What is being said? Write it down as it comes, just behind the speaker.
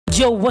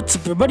Yo, what's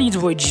up everybody, it's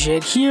your boy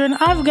Jed here, and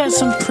I've got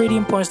some pretty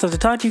important stuff to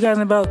talk to you guys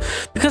about,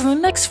 because in the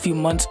next few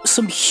months,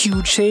 some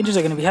huge changes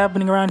are going to be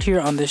happening around here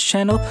on this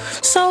channel,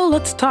 so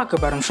let's talk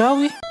about them, shall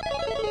we?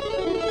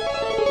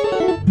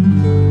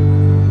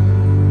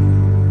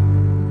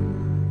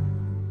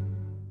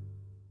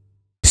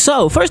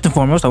 So, first and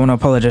foremost, I want to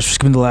apologize for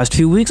skipping the last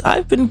few weeks.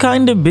 I've been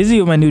kind of busy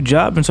with my new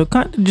job, and so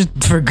kind of just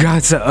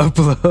forgot to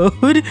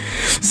upload.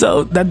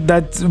 So,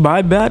 that's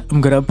my bad.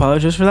 I'm going to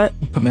apologize for that.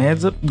 Put my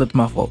hands up. That's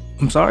my fault.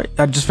 I'm sorry.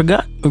 I just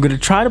forgot. I'm going to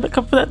try to make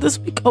up for that this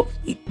week. Oh,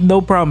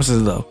 no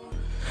promises, though.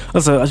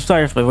 Also, I'm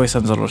sorry if my voice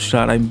sounds a little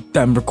shot.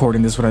 I'm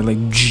recording this when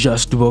I,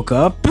 just woke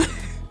up.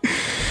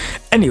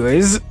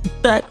 Anyways,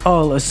 that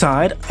all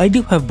aside, I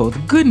do have both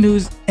good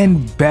news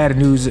and bad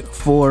news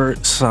for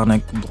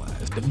Sonic Blast.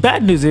 The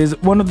bad news is,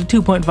 one of the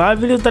 2.5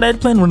 videos that I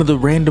had planned, one of the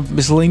random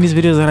miscellaneous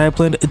videos that I had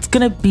planned, it's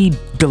gonna be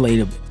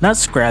delayed a bit. Not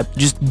scrapped,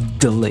 just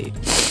delayed.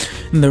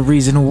 And the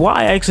reason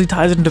why actually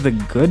ties into the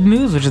good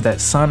news, which is that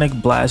Sonic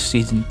Blast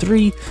Season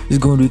 3 is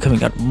going to be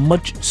coming out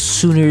much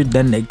sooner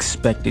than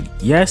expected.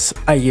 Yes,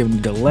 I am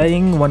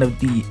delaying one of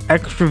the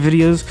extra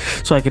videos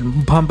so I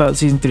can pump out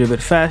Season 3 a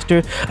bit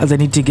faster, as I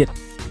need to get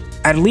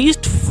at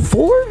least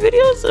 4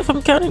 videos, if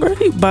I'm counting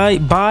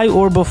right, by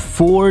or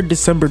before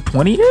December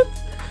 20th.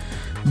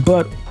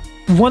 But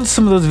once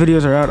some of those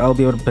videos are out, I'll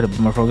be able to put a bit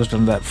more focus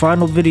on that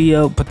final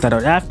video, put that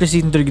out after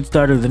Season 3 gets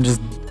started, then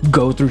just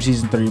go through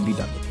Season 3 and be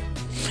done with it.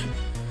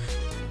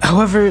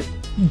 However,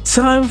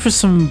 time for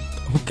some,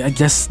 I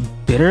guess,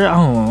 bitter, I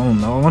don't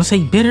know, I want to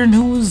say bitter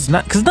news,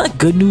 because it's not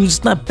good news,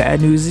 it's not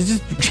bad news, it's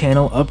just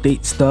channel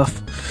update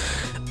stuff.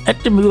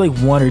 After maybe like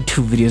 1 or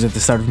 2 videos at the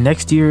start of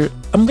next year,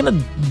 I'm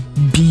gonna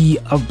be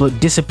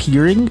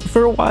disappearing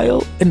for a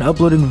while and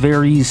uploading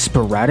very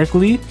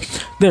sporadically.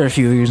 There are a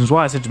few reasons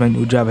why, since my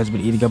new job has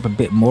been eating up a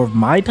bit more of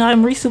my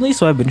time recently,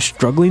 so I've been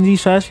struggling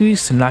these past few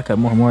weeks to knock out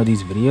more and more of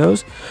these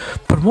videos.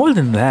 But more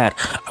than that,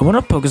 I want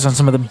to focus on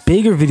some of the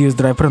bigger videos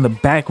that I put on the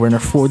back burner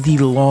for the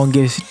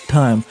longest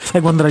time.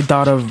 Like one that I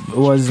thought of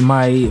was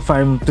my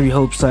Fire Emblem 3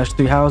 Hopes /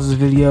 3 Houses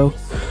video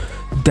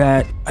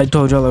that I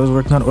told y'all I was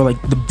working on, or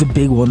like the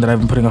big one that I've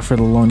been putting off for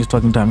the longest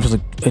fucking time, which is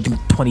like I think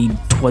 2020,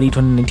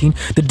 2019,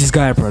 the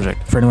Disgaea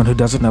project. For anyone who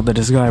doesn't know, the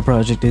Disgaea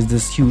project is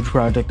this huge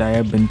project I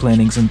have been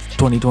planning since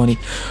 2020,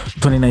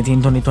 2019,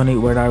 2020,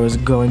 where I was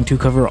going to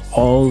cover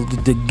all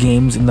the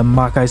games in the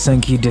Makai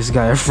Senki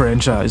Disgaea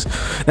franchise.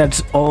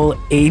 That's all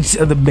 8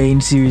 of the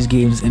main series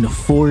games and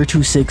 4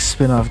 to 6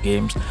 spin-off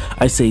games.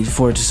 I say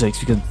 4 to 6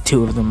 because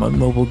 2 of them are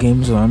mobile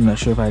games, so I'm not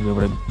sure if I'd be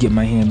able to get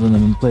my hands on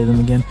them and play them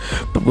again,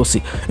 but we'll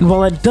see. And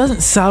while that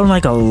doesn't sound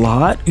like a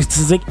lot,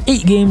 it's like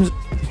 8 games,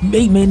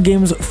 8 main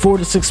games, 4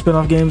 to 6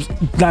 spin-off games,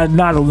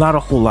 not a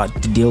whole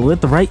lot to deal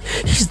with, right?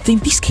 Here's the thing,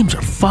 these games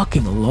are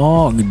fucking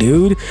long,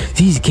 dude.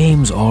 These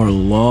games are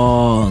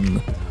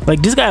long. Like,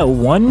 Disgaea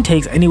 1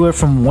 takes anywhere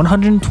from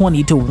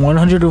 120 to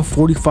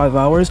 145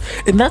 hours,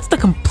 and that's the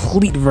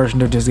complete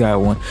version of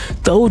Disgaea 1.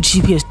 The old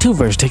PS2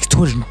 version takes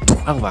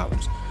 212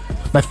 hours.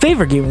 My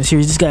favorite game in the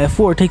series, Disgaea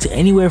 4, takes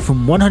anywhere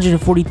from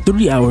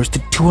 143 hours to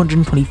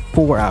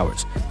 224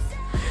 hours.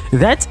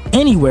 That's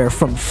anywhere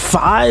from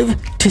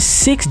 5 to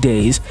 6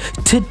 days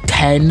to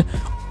 10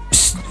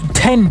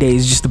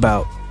 days just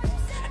about.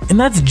 And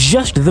that's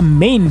just the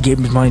main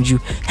games, mind you.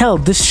 Hell,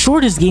 the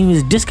shortest game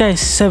is Disgaea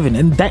 7,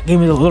 and that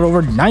game is a little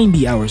over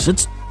 90 hours.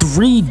 That's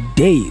 3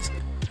 days.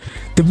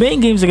 The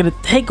main games are going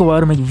to take a while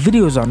to make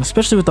videos on,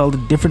 especially with all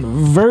the different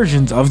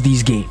versions of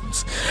these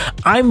games.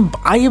 I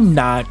am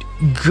not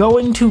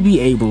going to be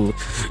able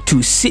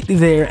to sit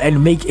there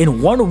and make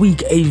in 1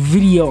 week a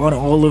video on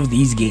all of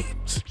these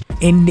games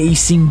in a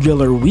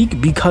singular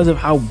week because of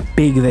how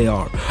big they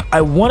are.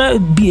 I want to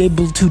be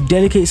able to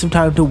dedicate some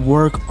time to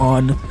work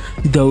on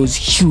those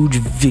huge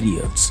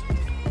videos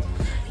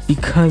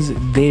because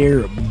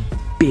they're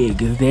big,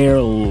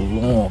 they're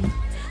long.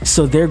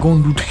 So they're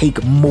going to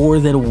take more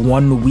than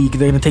 1 week.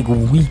 They're going to take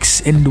weeks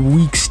and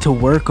weeks to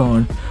work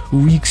on.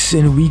 Weeks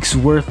and weeks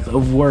worth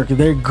of work.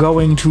 They're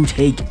going to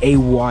take a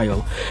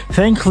while.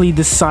 Thankfully,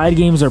 the side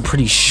games are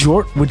pretty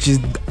short, which is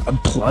a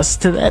plus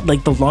to that.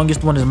 Like, the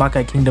longest one is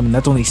Makai Kingdom, and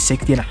that's only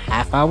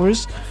 60.5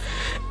 hours.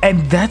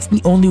 And that's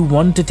the only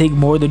one to take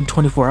more than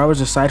 24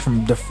 hours, aside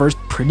from the first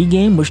pretty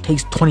game, which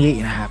takes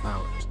 28.5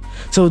 hours.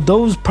 So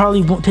those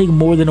probably won't take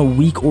more than a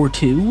week or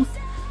 2.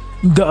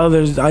 The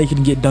others I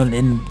can get done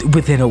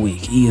within a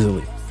week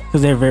easily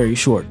because they're very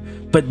short.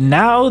 But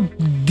now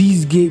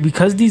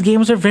because these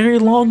games are very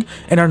long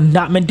and are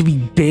not meant to be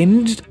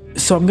binged,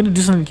 so I'm gonna do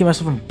something to keep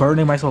myself from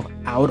burning myself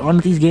out on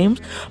these games.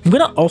 I'm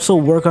gonna also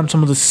work on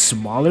some of the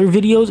smaller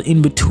videos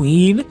in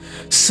between,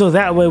 so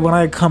that way when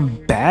I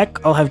come back,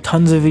 I'll have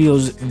tons of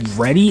videos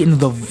ready in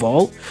the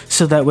vault.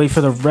 So that way for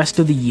the rest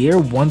of the year,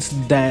 once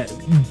that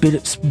bit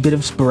of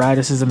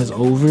sporadicism is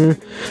over,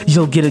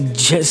 you'll get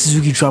a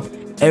Suzuki drop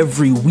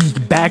every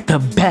week, back to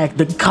back.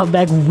 The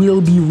comeback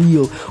will be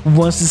real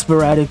once the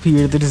sporadic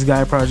period of the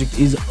Disgaea project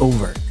is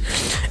over.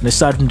 And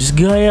aside from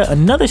Disgaea,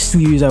 another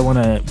series I want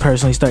to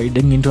personally start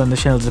digging into on the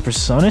channel is the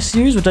Persona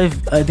series, which I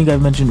think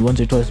I've mentioned once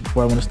or twice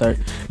before. I want to start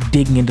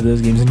digging into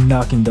those games and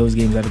knocking those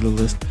games out of the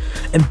list.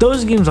 And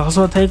those games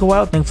also take a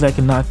while. Thankfully, I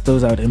can knock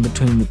those out in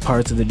between the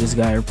parts of the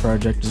Disgaea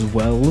project as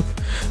well.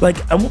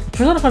 Like,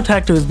 Persona 5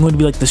 Tactical is going to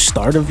be like the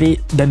start of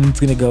it. Then it's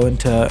going to go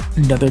into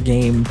another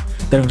game.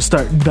 Then I'm going to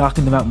start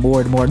knocking them out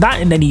more and more.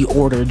 Not in any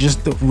order,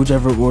 just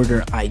whichever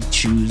order I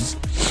choose.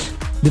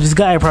 The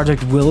Disgaea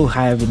project will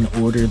have an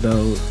order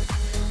though.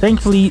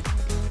 Thankfully,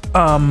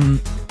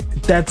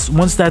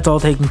 once that's all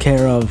taken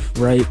care of,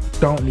 right?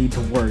 Don't need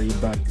to worry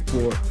about it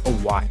for a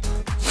while.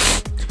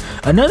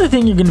 Another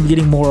thing you're going to be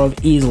getting more of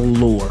is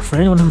lore. For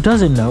anyone who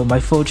doesn't know, my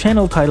full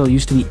channel title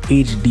used to be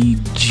HD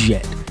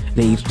Jet.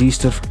 The HD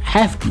stood for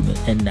half demon,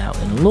 and now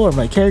in lore,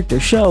 my character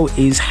Show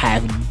is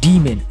half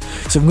demon.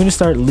 So I'm going to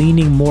start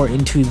leaning more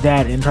into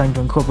that and trying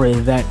to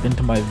incorporate that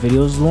into my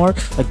videos more,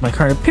 like my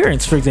current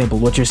appearance, for example,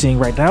 what you're seeing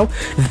right now.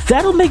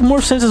 That'll make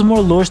more sense as more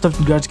lore stuff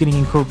starts getting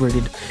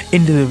incorporated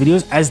into the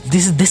videos, as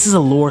this is a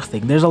lore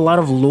thing. There's a lot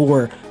of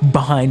lore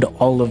behind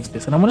all of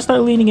this, and I'm going to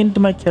start leaning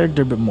into my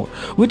character a bit more,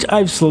 which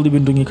I've slowly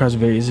been doing across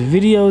various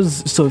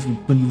videos. So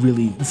when you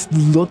really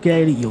look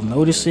at it, you'll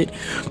notice it.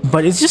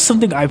 But it's just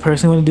something I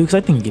personally want to do because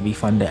I think it'd be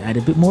fun to add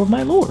a bit more of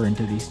my lore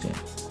into these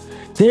channels.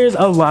 There's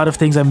a lot of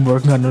things I'm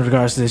working on in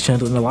regards to this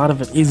channel, and a lot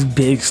of it is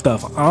big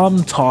stuff.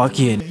 I'm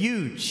talking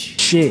huge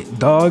shit,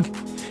 dog.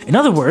 In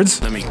other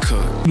words, let me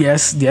cook.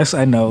 Yes,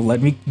 I know.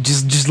 Let me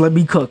just let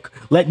me cook.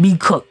 Let me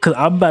cook, cause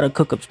I'm about to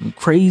cook up some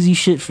crazy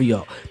shit for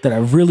y'all that I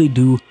really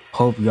do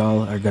hope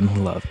y'all are gonna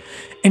love.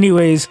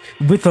 Anyways,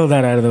 with all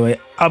that out of the way,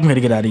 I'm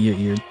gonna get out of your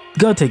ear.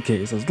 Go take care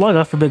of yourselves. Log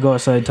off for a bit, go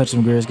outside, touch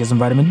some grass, get some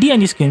vitamin D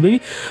on your skin,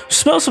 baby.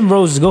 Smell some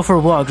roses, go for a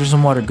walk, drink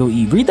some water, go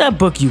eat. Read that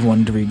book you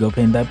wanted to read, go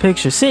paint that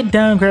picture. Sit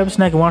down, grab a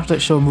snack, and watch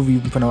that show or movie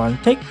you've been putting on.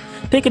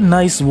 Take a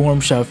nice warm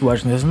shower if you're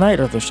watching this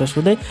tonight or if it's a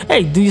stressful day.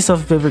 Hey, do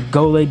yourself a favor,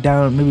 go lay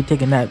down, maybe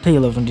take a nap, tell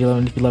your loved one,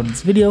 and if you loved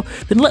this video,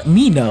 then let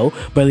me know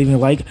by leaving a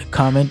like,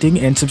 commenting,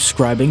 and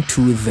subscribing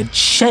to the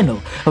channel.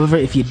 However,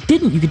 if you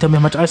didn't, you can tell me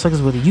how much I suck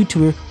as both a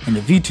YouTuber and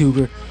a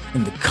VTuber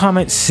in the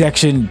comment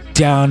section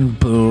down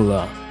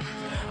below.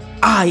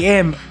 I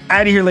am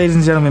out of here, ladies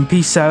and gentlemen.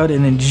 Peace out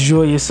and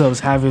enjoy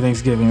yourselves. Happy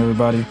Thanksgiving,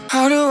 everybody.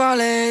 How do I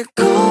let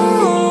go?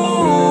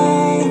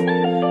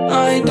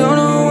 I don't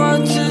know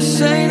what to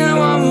say now.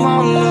 I'm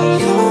all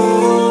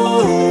alone.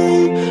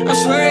 I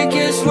swear it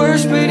gets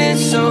worse, but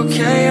it's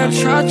okay. I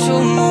try to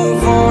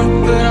move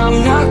on, but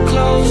I'm not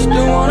close.